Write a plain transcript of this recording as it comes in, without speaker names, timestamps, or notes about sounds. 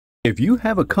If you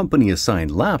have a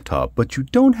company-assigned laptop, but you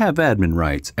don't have admin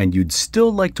rights and you'd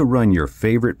still like to run your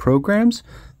favorite programs,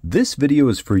 this video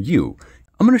is for you.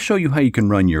 I'm going to show you how you can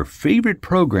run your favorite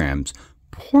programs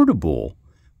portable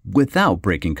without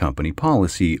breaking company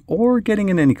policy or getting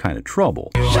in any kind of trouble.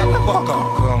 Shut the fuck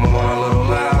up. Come on, a little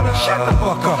louder. Shut the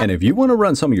fuck up. And if you want to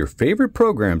run some of your favorite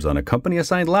programs on a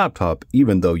company-assigned laptop,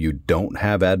 even though you don't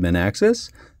have admin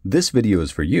access, this video is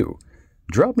for you.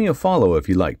 Drop me a follow if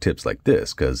you like tips like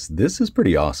this, because this is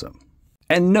pretty awesome.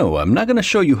 And no, I'm not going to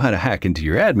show you how to hack into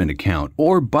your admin account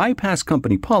or bypass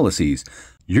company policies.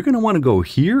 You're going to want to go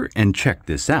here and check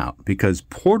this out, because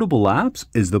Portable Apps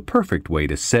is the perfect way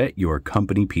to set your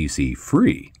company PC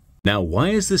free. Now, why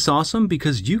is this awesome?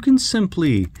 Because you can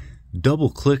simply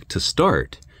double-click to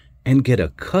start and get a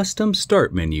custom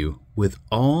start menu with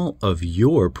all of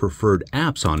your preferred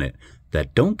apps on it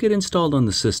that don't get installed on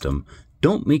the system,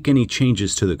 don't make any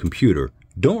changes to the computer,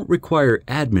 don't require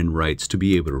admin rights to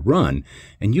be able to run,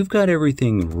 and you've got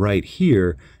everything right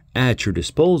here at your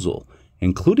disposal,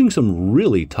 including some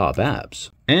really top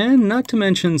apps, and not to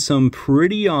mention some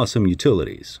pretty awesome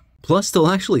utilities. Plus, they'll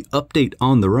actually update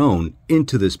on their own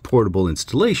into this portable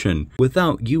installation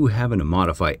without you having to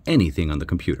modify anything on the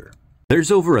computer. There's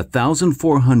over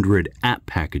 1,400 app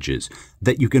packages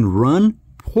that you can run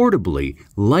portably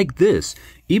like this,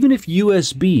 even if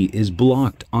USB is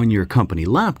blocked on your company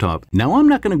laptop. Now, I'm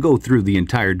not going to go through the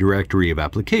entire directory of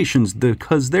applications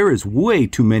because there is way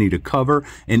too many to cover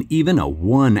and even a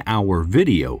 1-hour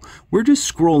video. We're just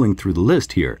scrolling through the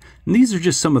list here, and these are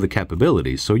just some of the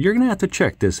capabilities, so you're going to have to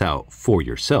check this out for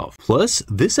yourself. Plus,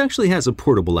 this actually has a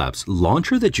portable apps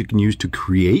launcher that you can use to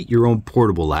create your own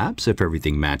portable apps if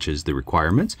everything matches the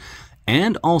requirements,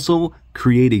 and also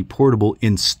create a portable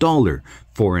installer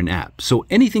for an app. So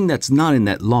anything that's not in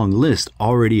that long list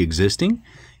already existing,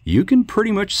 you can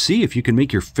pretty much see if you can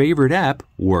make your favorite app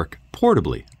work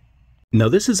portably. Now,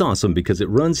 this is awesome because it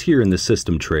runs here in the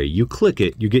system tray. You click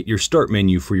it, you get your start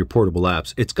menu for your portable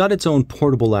apps. It's got its own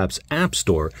Portable Apps App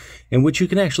Store, in which you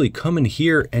can actually come in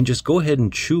here and just go ahead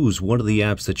and choose one of the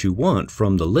apps that you want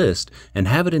from the list and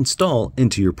have it install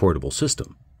into your portable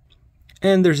system.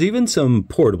 And there's even some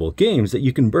portable games that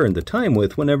you can burn the time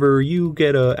with whenever you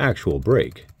get an actual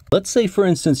break. Let's say, for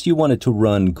instance, you wanted to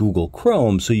run Google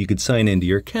Chrome so you could sign into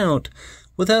your account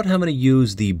without having to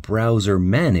use the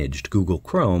browser-managed Google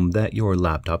Chrome that your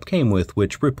laptop came with,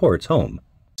 which reports home.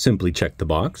 Simply check the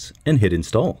box and hit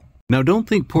install. Now, don't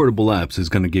think Portable Apps is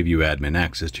going to give you admin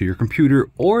access to your computer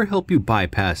or help you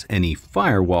bypass any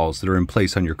firewalls that are in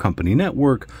place on your company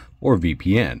network or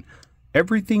VPN.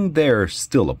 Everything there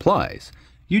still applies.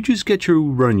 You just get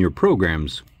to run your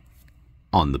programs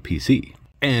on the PC.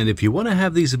 And if you want to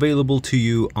have these available to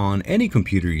you on any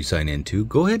computer you sign into,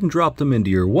 go ahead and drop them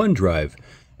into your OneDrive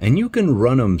and you can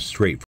run them straight